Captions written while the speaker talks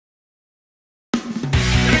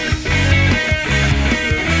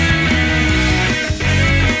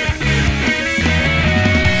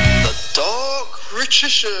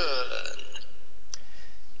Richician!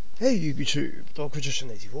 Hey YouTube,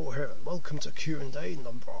 Richician84 here, and welcome to Q&A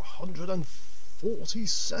number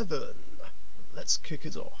 147. Let's kick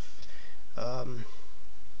it off. I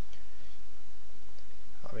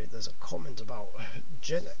mean, there's a comment about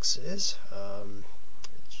Gen X's.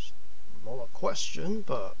 It's not a question,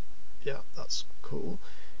 but yeah, that's cool.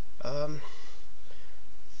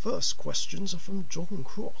 First questions are from John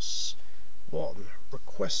Cross. 1.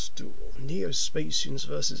 Request duel, Neo-Spacians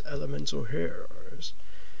versus Elemental Heroes.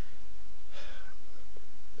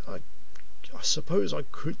 I suppose I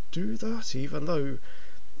could do that, even though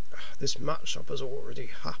this matchup has already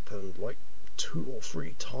happened like 2 or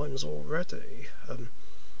 3 times already.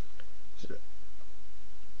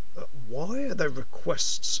 Why are there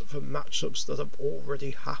requests for matchups that have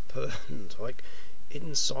already happened, like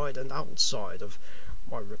inside and outside of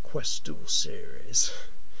my request duel series?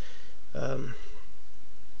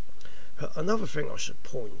 Another thing I should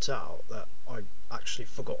point out that I actually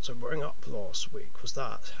forgot to bring up last week was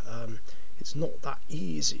that it's not that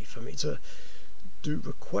easy for me to do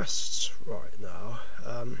requests right now,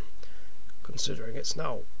 considering it's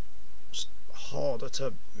now just harder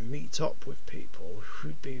to meet up with people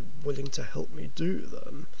who'd be willing to help me do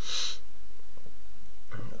them.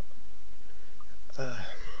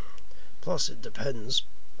 Plus it depends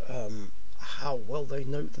how well they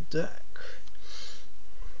know the deck.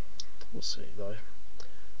 We'll see though.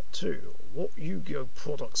 2. What Yu-Gi-Oh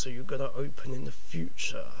products are you going to open in the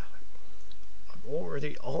future? I've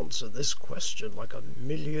already answered this question like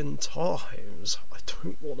 1,000,000 times. I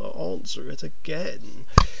don't want to answer it again.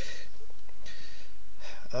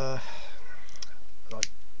 I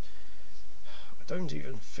don't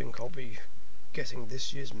even think I'll be getting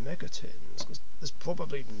this year's Megatins, because there's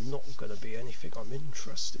probably not going to be anything I'm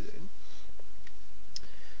interested in.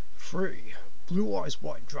 3. Blue Eyes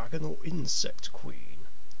White Dragon or Insect Queen?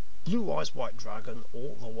 Blue Eyes White Dragon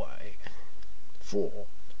all the way. 4.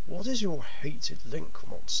 What is your hated link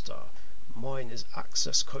monster? Mine is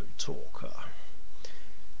Access Code Talker.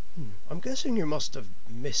 I'm guessing you must have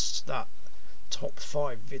missed that top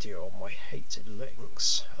 5 video on my hated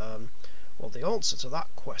links. Well, the answer to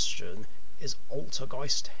that question is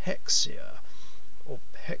Altergeist Hexia, or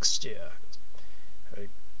Hextia.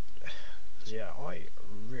 Yeah, I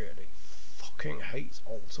really fucking hate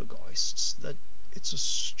Altergeists. It's a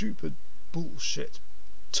stupid, bullshit,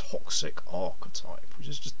 toxic archetype which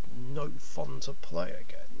is just no fun to play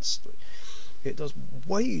against. It does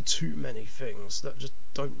way too many things that just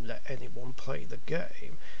don't let anyone play the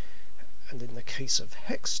game, and in the case of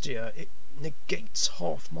Hextia, it negates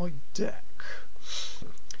half my deck.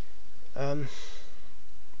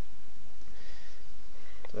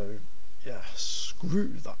 So yeah,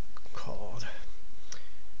 screw that card.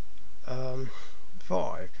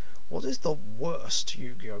 5. What is the worst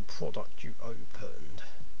Yu-Gi-Oh product you opened?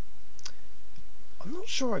 I'm not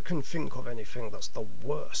sure I can think of anything that's the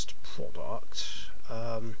worst product.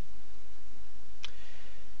 I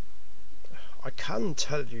can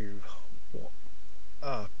tell you what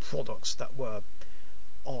products that were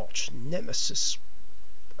arch nemesis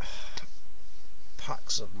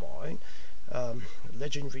packs of mine.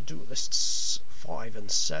 Legendary Duelists 5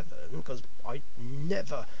 and 7, because I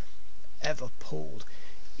never ever pulled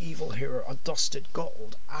Evil Hero Adusted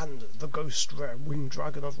Gold and the Ghost Rare Winged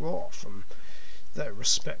Dragon of Ra from their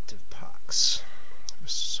respective packs. It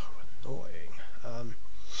was so annoying.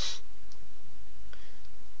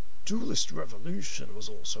 Duelist Revolution was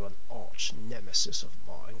also an arch nemesis of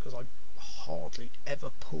mine, because I hardly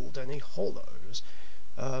ever pulled any holos.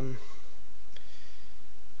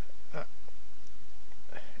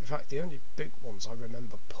 In fact, the only big ones I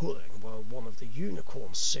remember pulling were one of the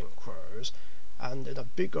Unicorn Synchros, and in a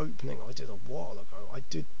big opening I did a while ago, I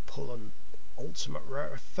did pull an Ultimate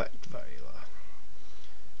Rare Effect Veiler.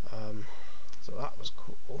 So that was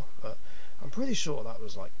cool, but I'm pretty sure that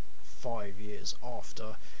was like 5 years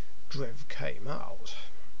after Drev came out.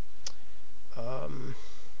 I'm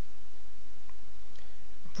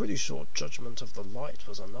pretty sure Judgment of the Light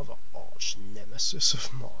was another arch nemesis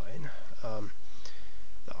of mine.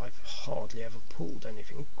 That I've hardly ever pulled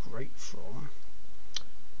anything great from.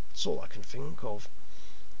 That's all I can think of.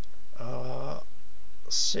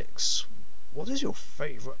 6. What is your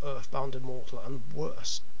favourite Earthbound Immortal and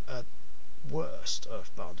worst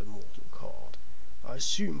Earthbound Immortal card? I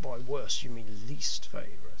assume by worst you mean least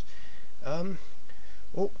favourite.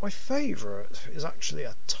 Well, my favourite is actually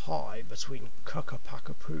a tie between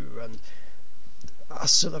Kukapakapoo and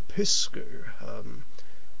Asilapiscu.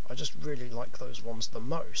 I just really like those ones the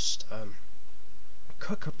most.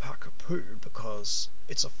 Kukapakapoo because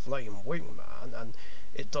it's a flame wingman, and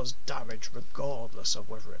it does damage regardless of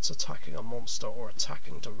whether it's attacking a monster or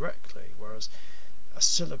attacking directly, whereas a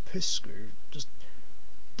Silipiscu just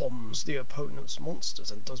bombs the opponent's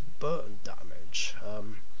monsters and does burn damage.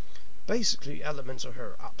 Basically, Elemental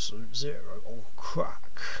Hero Absolute Zero on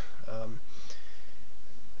crack.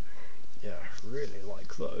 Yeah, really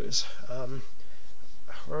like those.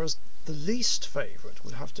 Whereas the least favourite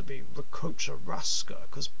would have to be Rakocha Raska,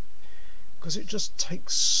 because it just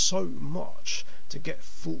takes so much to get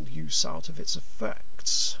full use out of its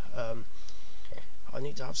effects. I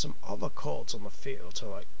need to have some other cards on the field to,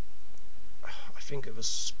 like, I think it was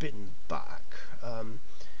spin back,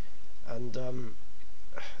 and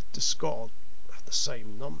discard the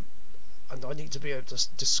same number, and I need to be able to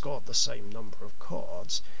discard the same number of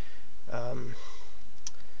cards. So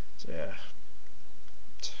yeah,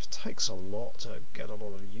 it takes a lot to get a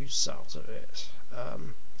lot of use out of it.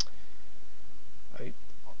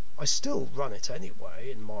 I still run it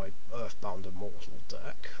anyway in my Earthbound Immortal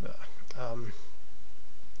deck,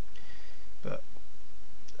 but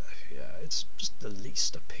yeah, it's just the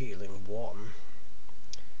least appealing one.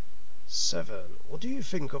 7. What do you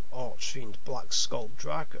think of Archfiend Black Skull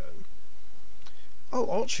Dragon? Oh,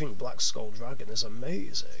 Archfiend Black Skull Dragon is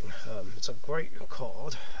amazing. It's a great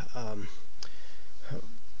card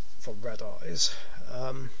for Red Eyes.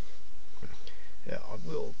 Yeah, I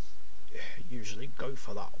will usually go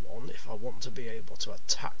for that one if I want to be able to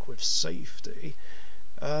attack with safety.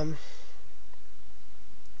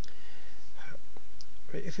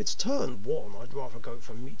 If it's turn 1, I'd rather go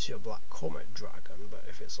for Meteor Black Comet Dragon, but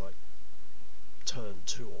if it's like turn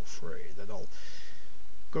 2 or 3, then I'll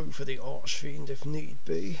go for the Archfiend if need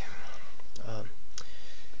be.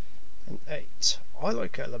 And 8. I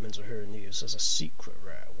like Elemental Hero Neos as a secret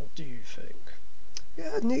rare. What do you think?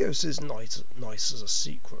 Yeah, Neos is nice as a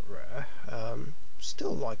secret rare.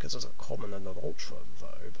 Still like it as a common and an ultra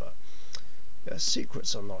though, but yeah,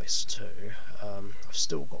 secrets are nice too. I've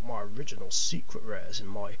still got my original secret rares in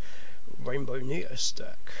my Rainbow Neos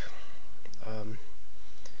deck.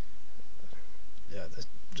 Yeah, they're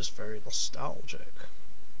just very nostalgic.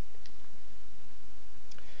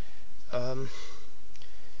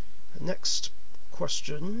 Next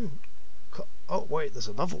question. Oh wait, there's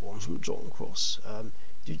another one from John Cross.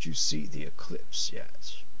 Did you see the eclipse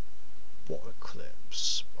yet? What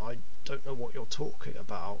eclipse? I don't know what you're talking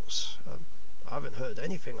about. I haven't heard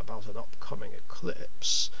anything about an upcoming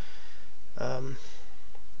eclipse.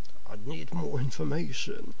 I'd need more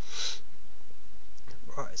information.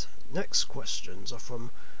 Right, next questions are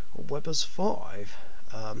from Weber's 5.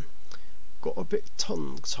 Got a bit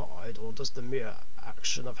tongue-tied, or does the mere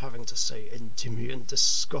action of having to say Endymion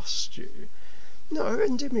disgust you? No,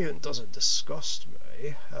 Endymion doesn't disgust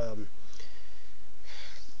me.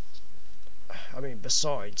 I mean,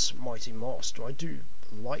 besides Mighty Master, I do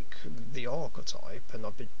like the archetype, and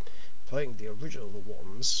I've been playing the original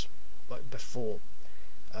ones like before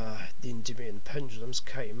the Endymion Pendulums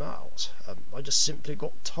came out. I just simply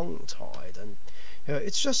got tongue-tied, and you know,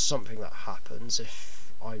 it's just something that happens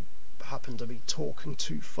if I happen to be talking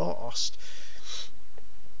too fast,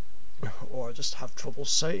 or I just have trouble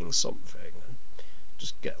saying something and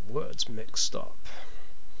just get words mixed up.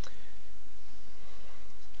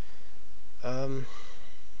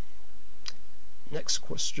 Next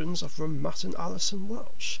questions are from Matt and Alison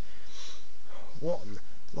Welch. 1.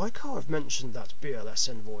 Like how I've mentioned that BLS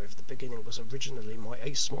Envoy of the Beginning was originally my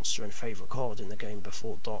ace monster and favourite card in the game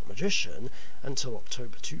before Dark Magician until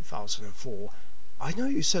October 2004, I know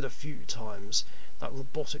you said a few times that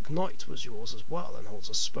Robotic Knight was yours as well and holds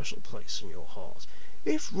a special place in your heart.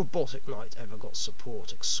 If Robotic Knight ever got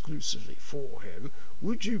support exclusively for him,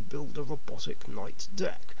 would you build a Robotic Knight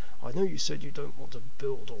deck? I know you said you don't want to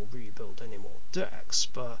build or rebuild any more decks,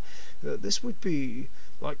 but this would be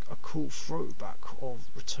like a cool throwback of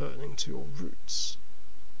returning to your roots.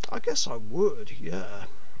 I guess I would, yeah.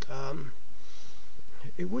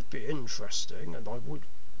 It would be interesting, and I would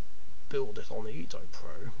build it on Edo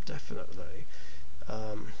Pro, definitely.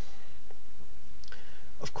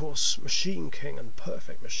 Of course, Machine King and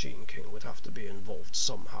Perfect Machine King would have to be involved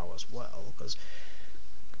somehow as well, because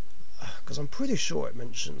I'm pretty sure it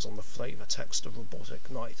mentions on the flavour text of Robotic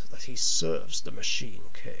Knight that he serves the Machine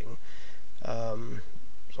King.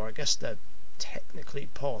 So I guess they're technically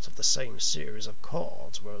part of the same series of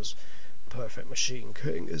cards, whereas Perfect Machine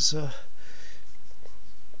King is the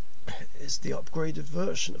upgraded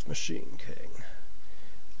version of Machine King.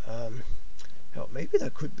 Hell, maybe there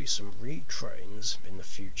could be some retrains in the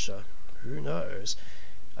future, who knows.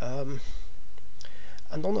 And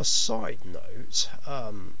on a side note,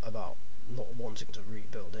 about not wanting to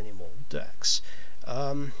rebuild any more decks,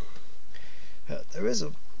 There is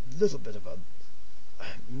a little bit of a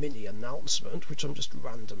mini announcement which I'm just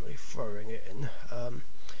randomly throwing in.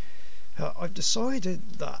 I've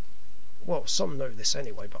decided that, well, some know this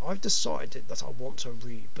anyway, but I've decided that I want to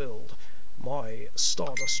rebuild my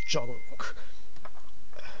Stardust Junk,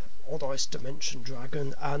 Odd Ice Dimension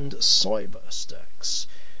Dragon and Cyburst decks.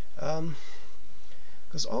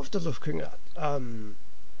 Because after looking at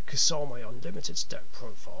Kisame Unlimited's deck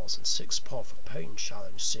profiles and 6 Path of Pain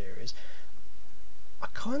Challenge series, I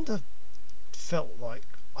kind of felt like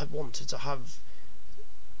I wanted to have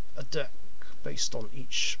a deck based on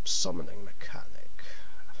each summoning mechanic.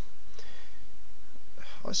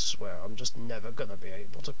 I swear I'm just never going to be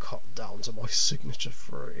able to cut down to my signature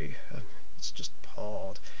 3. It's just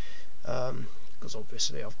hard. Because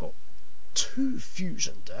obviously I've got 2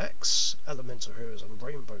 fusion decks, Elemental Heroes and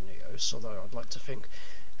Rainbow Neos, although I'd like to think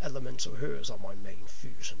Elemental Heroes are my main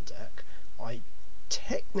fusion deck. I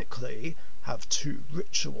technically have 2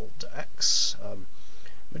 ritual decks,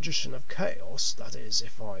 Magician of Chaos, that is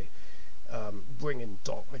if I bring in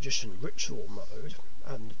Dark Magician ritual mode,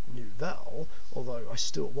 and Nouvelle, although I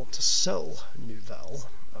still want to sell Nouvelle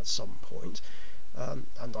at some point,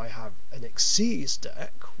 and I have an Xyz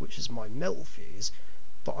deck, which is my Melfi's,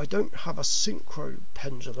 but I don't have a Synchro,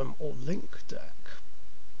 Pendulum or Link deck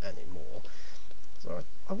anymore. So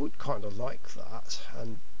I would kind of like that,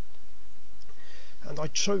 and I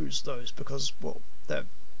chose those because, well, they're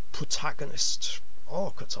protagonist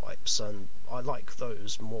archetypes, and I like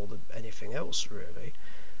those more than anything else, really.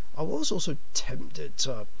 I was also tempted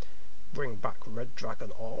to bring back Red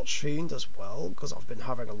Dragon Archfiend as well, because I've been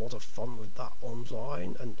having a lot of fun with that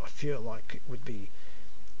online, and I feel like it would be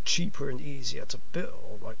cheaper and easier to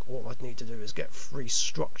build. Like, all I'd need to do is get 3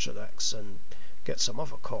 structure decks and get some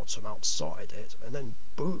other cards from outside it, and then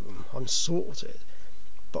boom, I'm sorted.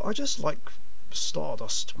 But I just like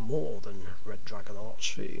Stardust more than Red Dragon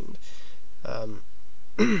Archfiend. I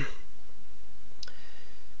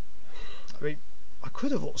mean, I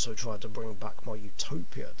could have also tried to bring back my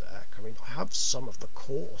Utopia deck. I mean, I have some of the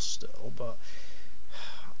core still, but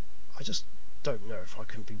I just don't know if I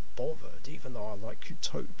can be bothered, even though I like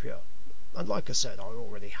Utopia. And like I said, I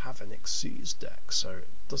already have an Xyz deck, so it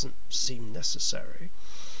doesn't seem necessary.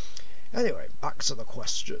 Anyway, back to the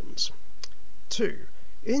questions. 2.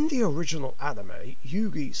 In the original anime,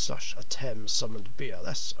 Yugi/Atem summoned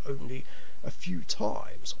BLS only a few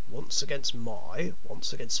times, once against Mai,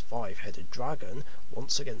 once against 5-headed dragon,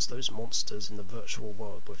 once against those monsters in the virtual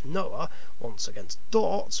world with Noah, once against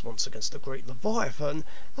Darts, once against the Great Leviathan,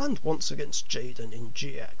 and once against Jaden in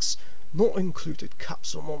GX, not included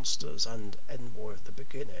Capsule Monsters and Envoy of the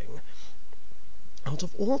Beginning. Out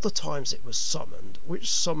of all the times it was summoned,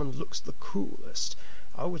 which summon looks the coolest?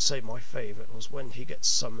 I would say my favourite was when he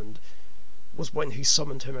summoned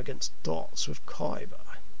him against Darts with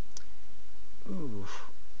Kaiba. Ooh,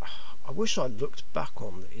 I wish I looked back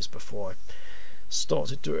on these before I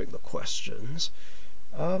started doing the questions.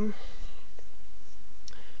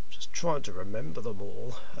 Just trying to remember them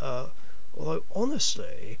all. Although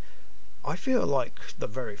honestly, I feel like the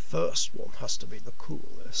very first one has to be the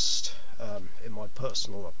coolest, in my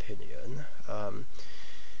personal opinion.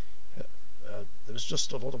 There was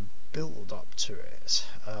just a lot of build up to it.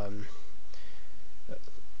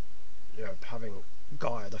 Having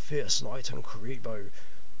Gaia the Fierce Knight and Kuribo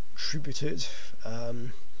tributed,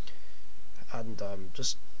 and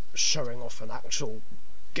just showing off an actual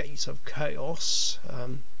Gate of Chaos.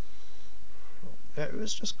 It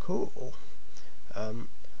was just cool.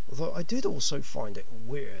 Although I did also find it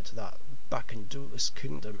weird that back in Duelist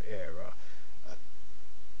Kingdom era,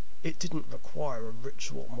 it didn't require a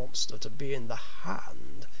ritual monster to be in the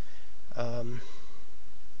hand. I'm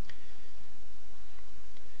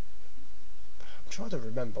trying to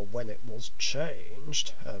remember when it was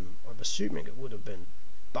changed. I'm assuming it would have been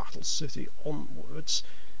Battle City onwards.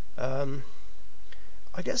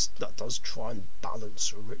 I guess that does try and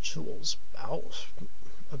balance rituals out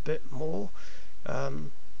a bit more.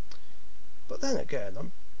 But then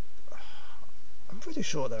again, I'm pretty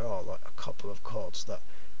sure there are like a couple of cards that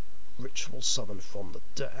ritual summon from the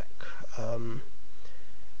deck.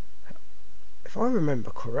 If I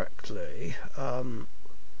remember correctly,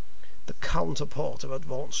 the counterpart of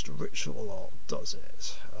Advanced Ritual Art does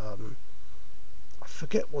it. I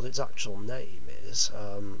forget what its actual name is.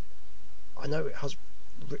 I know it has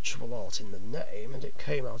Ritual Art in the name, and it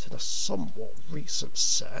came out in a somewhat recent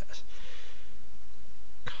set.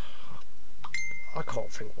 I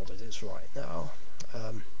can't think what it is right now.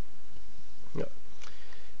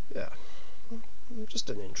 Yeah, just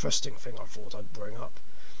an interesting thing I thought I'd bring up.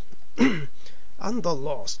 And the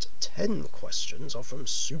last 10 questions are from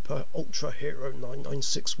Super Ultra Hero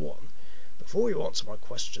 9961. Before you answer my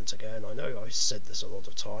questions again, I know I've said this a lot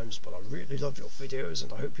of times, but I really love your videos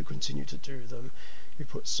and I hope you continue to do them. You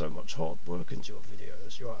put so much hard work into your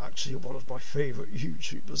videos. You are actually one of my favourite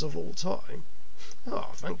YouTubers of all time.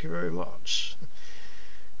 Oh, thank you very much.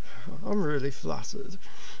 I'm really flattered.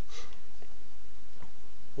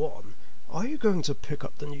 1. Are you going to pick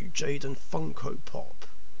up the new Jaden Funko Pop?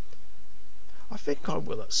 I think I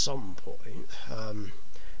will at some point.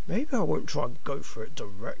 Maybe I won't try and go for it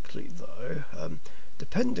directly though.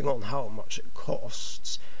 Depending on how much it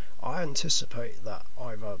costs, I anticipate that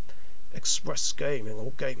either Express Gaming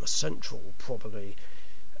or Gamer Central will probably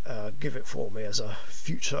give it for me as a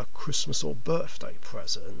future Christmas or birthday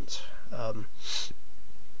present.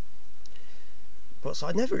 But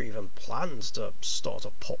I never even planned to start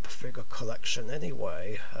a pop figure collection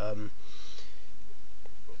anyway. I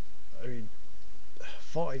mean,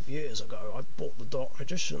 5 years ago I bought the Dark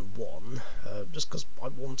Magician one just because I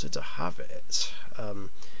wanted to have it, and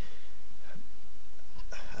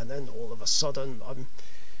then all of a sudden I'm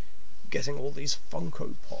getting all these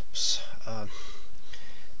Funko Pops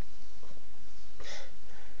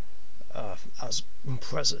as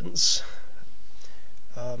presents.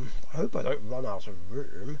 I hope I don't run out of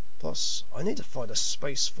room, plus I need to find a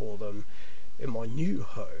space for them in my new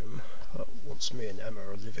home once me and Emma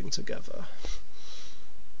are living together.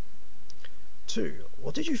 2.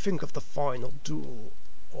 What did you think of the final duel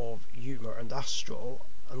of Yuma and Astral,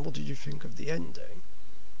 and what did you think of the ending?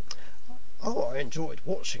 Oh, I enjoyed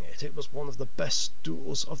watching it. It was one of the best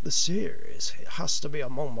duels of the series. It has to be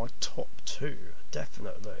among my top 2,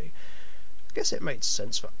 definitely. I guess it made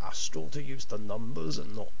sense for Astral to use the numbers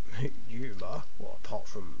and not Yuma, well, apart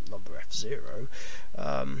from number F0.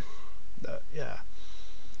 Yeah,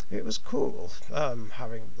 it was cool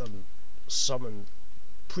having them summon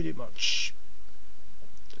pretty much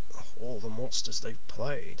all the monsters they've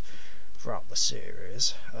played throughout the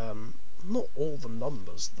series. Not all the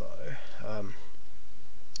numbers though.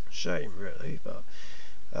 Shame really, but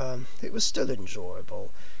it was still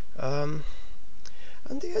enjoyable. And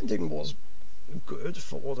the ending was good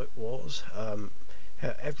for what it was.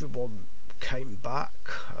 Everyone came back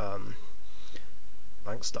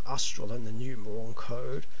thanks to Astral and the Numeron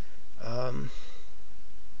code.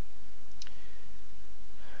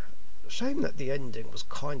 Shame that the ending was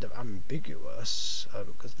kind of ambiguous,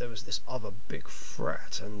 because there was this other big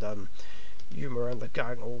threat, and Yuma and the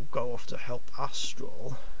gang all go off to help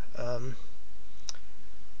Astral. I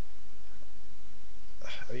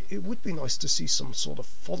mean, it would be nice to see some sort of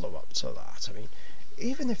follow-up to that. I mean,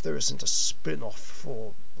 even if there isn't a spin-off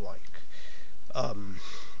for, like,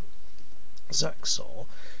 Zexal,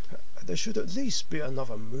 there should at least be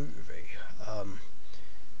another movie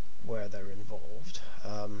where they're involved.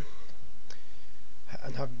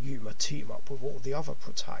 And have Yuma team up with all the other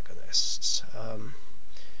protagonists. I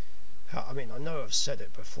mean, I know I've said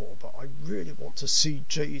it before, but I really want to see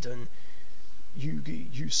Jaden, Yugi,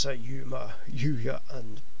 Yusei, Yuma, Yuya,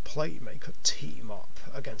 and Playmaker team up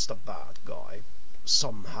against a bad guy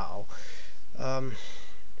somehow. I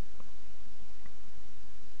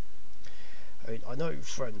mean, I know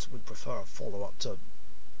friends would prefer a follow-up to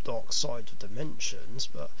Dark Side of Dimensions,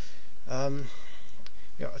 but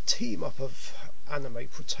you know, a team up of anime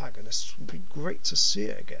protagonists would be great to see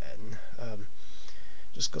again,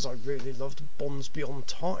 just because I really loved Bonds Beyond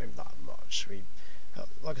Time that much. I mean,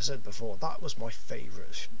 like I said before, that was my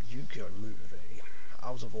favourite Yu-Gi-Oh movie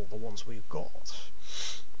out of all the ones we've got.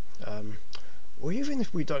 Or even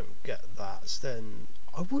if we don't get that, then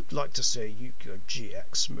I would like to see a Yu-Gi-Oh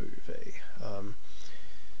GX movie.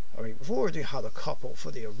 I mean, we've already had a couple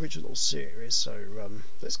for the original series, so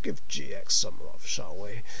let's give GX some love, shall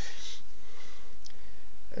we?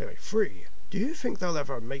 Anyway, 3. Do you think they'll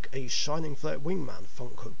ever make a Shining Flare Wingman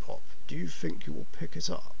Funko Pop? Do you think you will pick it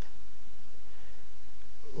up?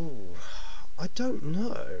 Ooh, I don't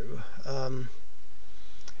know. I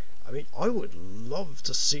mean, I would love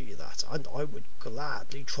to see that, and I would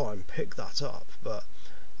gladly try and pick that up, but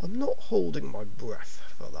I'm not holding my breath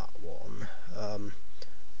for that one. I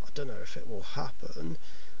don't know if it will happen,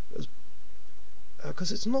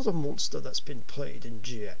 because it's not a monster that's been played in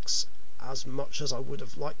GX as much as I would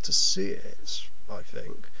have liked to see it, I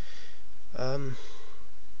think. I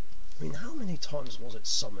mean, how many times was it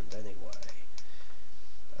summoned anyway?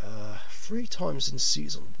 3 times in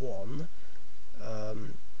Season 1,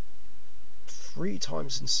 3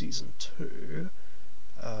 times in Season 2,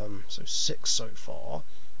 so 6 so far.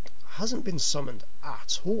 Hasn't been summoned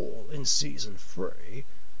at all in Season 3,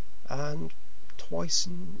 and twice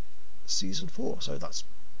in Season 4, so that's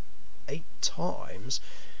 8 times.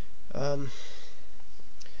 So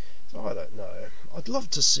I don't know. I'd love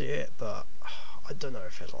to see it, but I don't know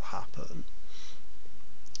if it'll happen.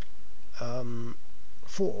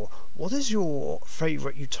 4. What is your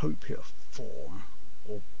favourite Utopia form?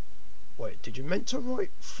 Or wait, did you meant to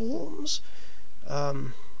write forms?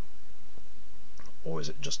 Or is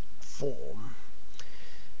it just form?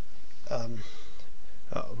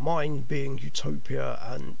 Mine being Utopia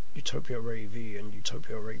and Utopia Ray V and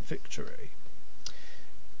Utopia Ray Victory.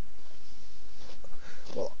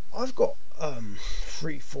 Well, I've got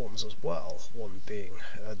 3 forms as well, one being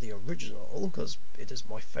the original, because it is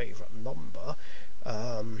my favourite number,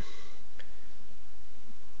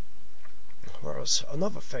 whereas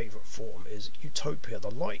another favourite form is Utopia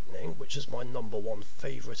the Lightning, which is my number 1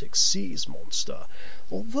 favourite Xyz monster,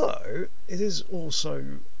 although it is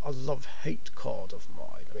also a love-hate card of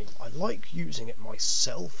mine. I mean, I like using it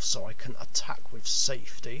myself so I can attack with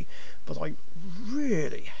safety, but I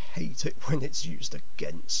really hate it when it's used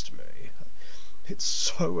against me. It's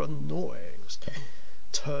so annoying,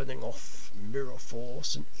 turning off Mirror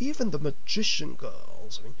Force, and even the Magician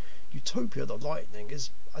Girls. I mean, Utopia the Lightning is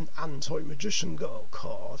an anti-Magician Girl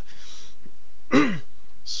card.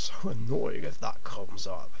 So annoying if that comes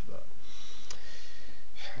up, but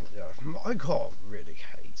yeah, I can't really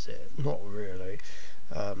hate it, not really.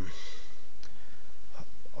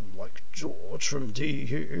 Unlike George from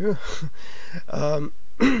DU. And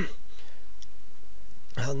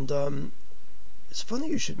it's funny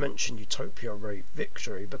you should mention Utopia Ray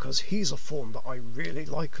Victory, because he's a form that I really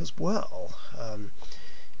like as well.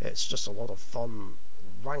 It's just a lot of fun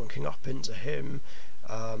ranking up into him,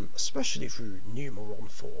 especially through Numeron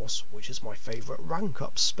Force, which is my favourite rank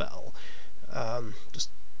up spell. Just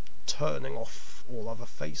turning off all other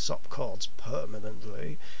face-up cards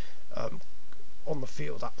permanently on the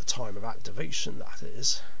field at the time of activation, that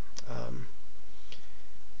is.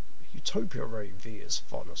 Utopia Ray V is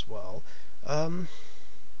fun as well. I've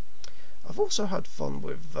also had fun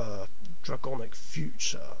with Dragonic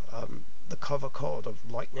Future, the cover card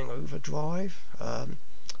of Lightning Overdrive.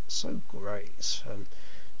 So great,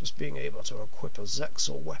 just being able to equip a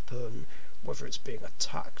Zexal weapon, whether it's being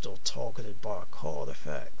attacked or targeted by a card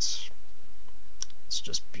effect. It's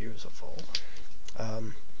just beautiful.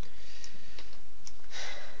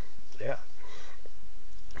 Yeah.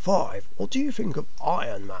 5. What do you think of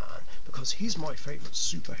Iron Man? Because he's my favourite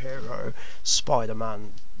superhero,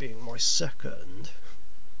 Spider-Man being my second.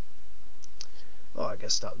 Well, I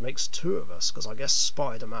guess that makes 2 of us, because I guess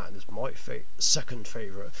Spider-Man is my second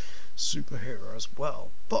favourite superhero as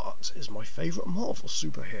well, but is my favourite Marvel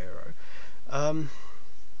superhero.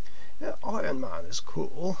 Yeah, Iron Man is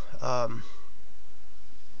cool.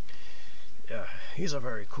 Yeah, he's a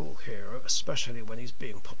very cool hero, especially when he's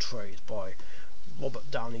being portrayed by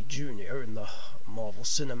Robert Downey Jr. in the Marvel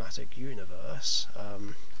Cinematic Universe.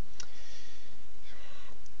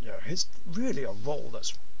 Yeah, it's really a role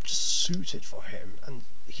that's just suited for him, and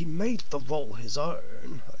he made the role his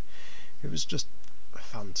own. It was just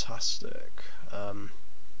fantastic.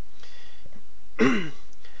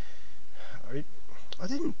 I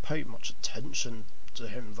didn't pay much attention to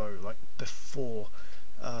him though, like before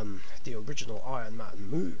the original Iron Man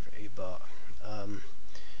movie, but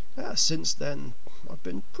yeah, since then I've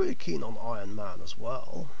been pretty keen on Iron Man as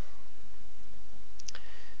well.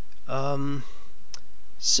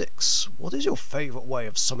 6. What is your favourite way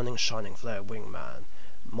of summoning Shining Flare Wingman?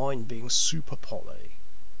 Mine being Super Poly.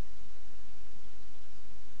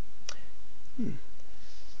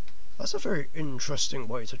 That's a very interesting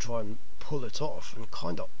way to try and pull it off, and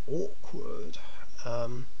kinda awkward.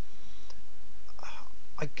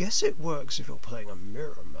 I guess it works if you're playing a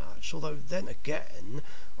mirror match, although then again,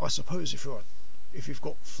 I suppose if you've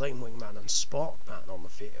got Flame Wingman and Sparkman on the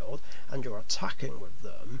field, and you're attacking with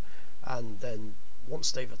them, and then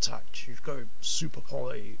once they've attacked, you go Super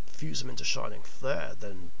Poly, fuse them into Shining Flare,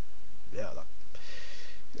 then yeah,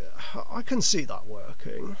 I can see that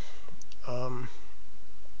working.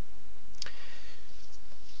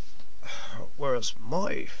 Whereas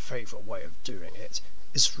my favourite way of doing it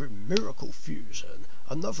is through Miracle Fusion,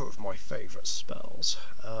 another of my favourite spells.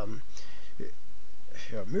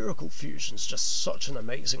 Yeah, Miracle Fusion's just such an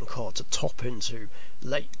amazing card to top into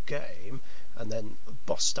late game, and then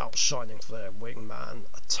bust out Shining Flare Wingman,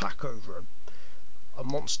 attack over a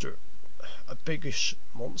monster, a biggish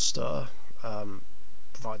monster,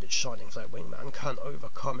 provided Shining Flare Wingman can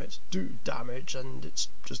overcome it, do damage, and it's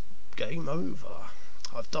just game over.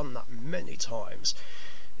 I've done that many times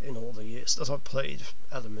in all the years that I've played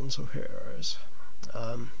Elemental Heroes.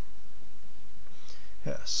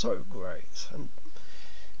 Yeah, so great, and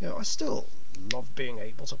you know, I still love being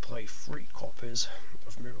able to play 3 copies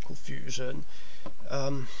of Miracle Fusion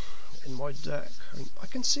in my deck. I mean, I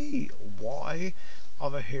can see why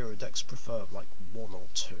other hero decks prefer like 1 or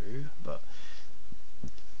 2, but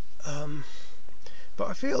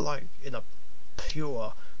I feel like in a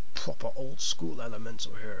pure, proper old school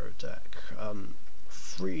elemental hero deck,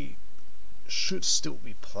 3 should still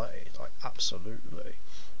be played, like absolutely.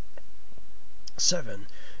 7.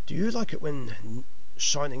 Do you like it when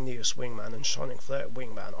Shining Neos Wingman and Shining Flare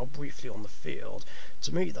Wingman are briefly on the field?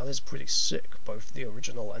 To me that is pretty sick, both the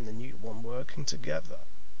original and the new one working together.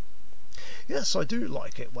 Yes, I do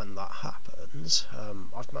like it when that happens.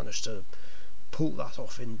 I've managed to pull that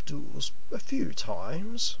off in duels a few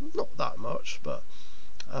times, not that much, but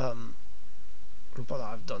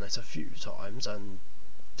I've done it a few times, and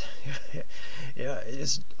yeah,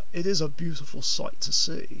 it is a beautiful sight to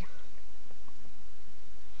see.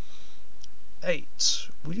 8.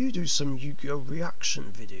 Will you do some Yu-Gi-Oh!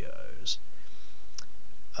 Reaction videos?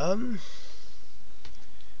 I mean,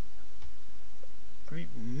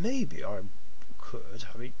 maybe I could.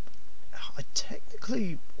 I mean, I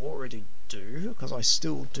technically already do, because I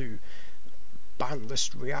still do ban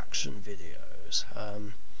list reaction videos.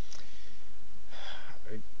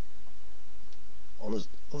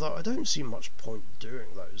 Although I don't see much point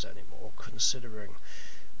doing those anymore, considering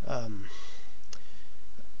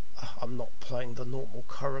I'm not playing the normal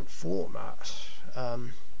current format.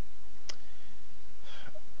 And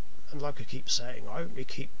like I keep saying, I only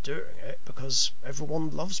keep doing it because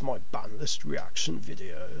everyone loves my ban list reaction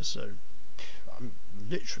videos, so I'm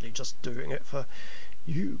literally just doing it for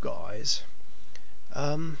you guys.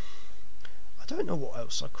 I don't know what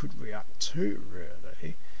else I could react to,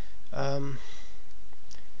 really.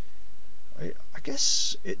 I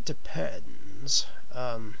guess it depends.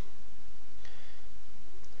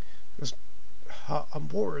 Because I'm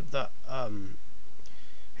worried that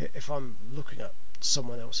if I'm looking at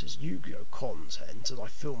someone else's Yu-Gi-Oh! Content and I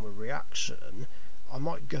film a reaction, I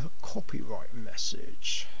might get a copyright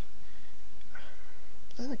message.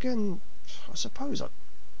 Then again, I suppose I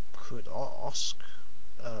could ask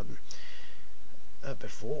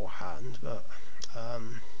beforehand, but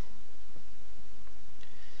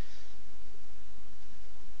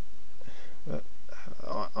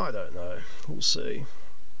I don't know. We'll see.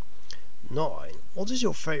 9. What is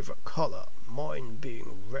your favourite colour? Mine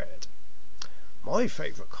being red. My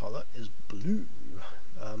favourite colour is blue,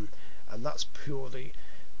 and that's purely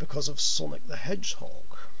because of Sonic the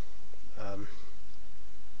Hedgehog. Oh,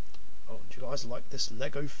 do you guys like this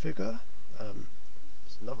Lego figure?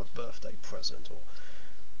 It's another birthday present,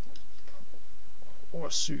 or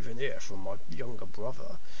a souvenir from my younger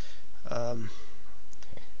brother.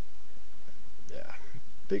 Yeah,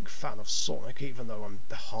 big fan of Sonic, even though I'm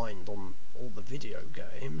behind on all the video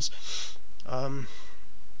games.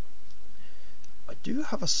 I do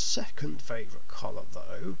have a second favourite colour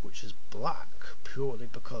though, which is black, purely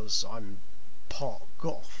because I'm part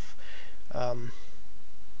goth. I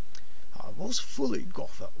was fully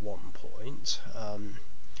goth at one point. I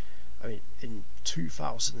mean, in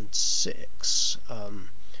 2006,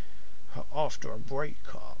 after a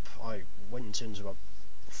breakup, I went into a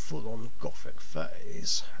full-on gothic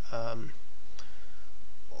phase.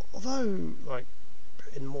 Although, like,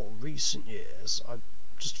 in more recent years, I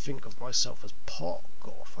just think of myself as part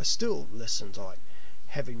goth. I still listen to like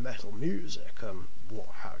heavy metal music and what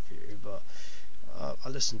have you, but I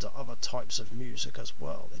listen to other types of music as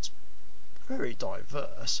well. It's very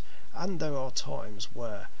diverse, and there are times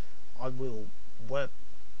where I will wear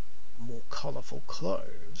more colourful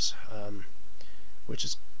clothes, which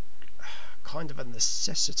is kind of a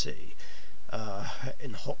necessity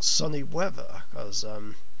in hot sunny weather, because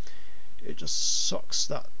it just sucks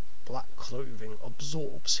that black clothing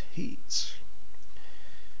absorbs heat,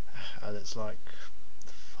 and it's like,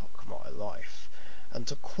 fuck my life. And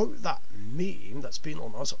to quote that meme that's been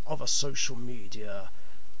on other social media,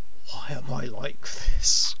 why am I like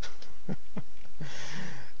this?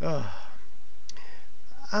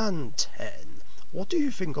 And 10. What do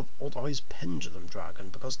you think of Odd Eye's Pendulum Dragon?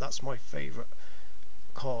 Because that's my favourite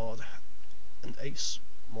card, an ace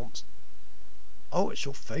monster. Oh, it's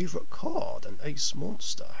your favourite card, an ace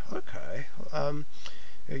monster. Okay.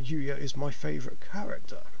 Yuya is my favourite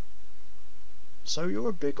character. So you're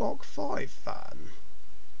a big Arc 5 fan.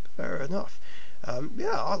 Fair enough.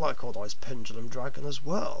 Yeah, I like Odd Eye's Pendulum Dragon as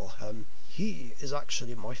well. He is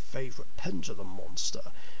actually my favourite pendulum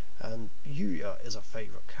monster, and Yuya is a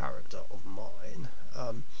favourite character of mine.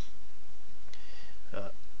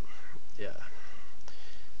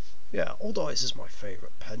 Yeah, Odd Eyes is my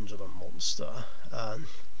favourite pendulum monster, and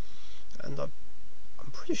I'm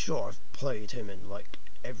pretty sure I've played him in like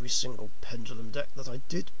every single pendulum deck that I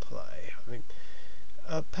did play. I mean,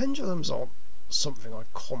 pendulums aren't something I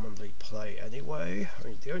commonly play anyway. I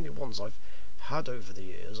mean, the only ones I've had over the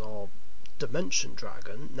years are Dimension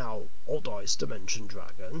Dragon, now Odd Eyes Dimension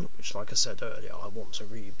Dragon, which, like I said earlier, I want to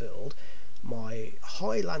rebuild, my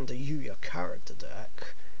Highlander Yuya character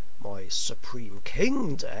deck, my Supreme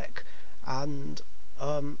King deck, and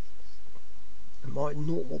my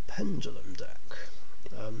normal pendulum deck.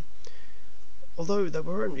 Although there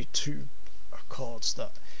were only two cards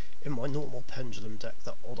that in my normal pendulum deck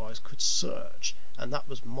that Odd Eyes could search, and that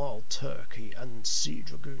was Mild Turkey and Sea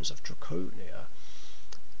Dragoons of Draconia.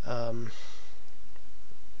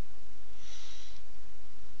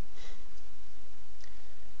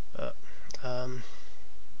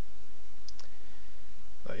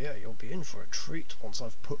 But yeah, you'll be in for a treat once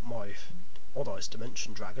I've put my Odd Eyes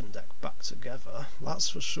Dimension Dragon deck back together, that's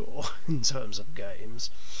for sure, in terms of games.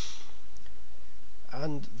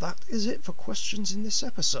 And that is it for questions in this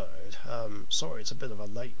episode. Sorry it's a bit of a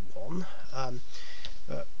late one.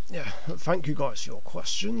 But yeah, thank you guys for your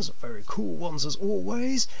questions, very cool ones as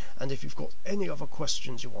always, and if you've got any other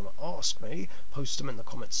questions you want to ask me, post them in the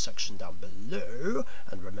comments section down below,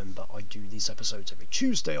 and remember I do these episodes every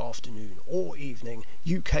Tuesday afternoon or evening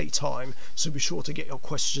UK time, so be sure to get your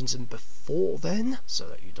questions in before then, so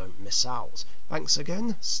that you don't miss out. Thanks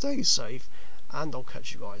again, stay safe, and I'll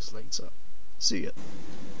catch you guys later. See ya.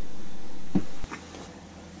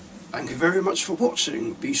 Thank you very much for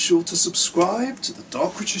watching. Be sure to subscribe to the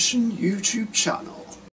Richician YouTube channel.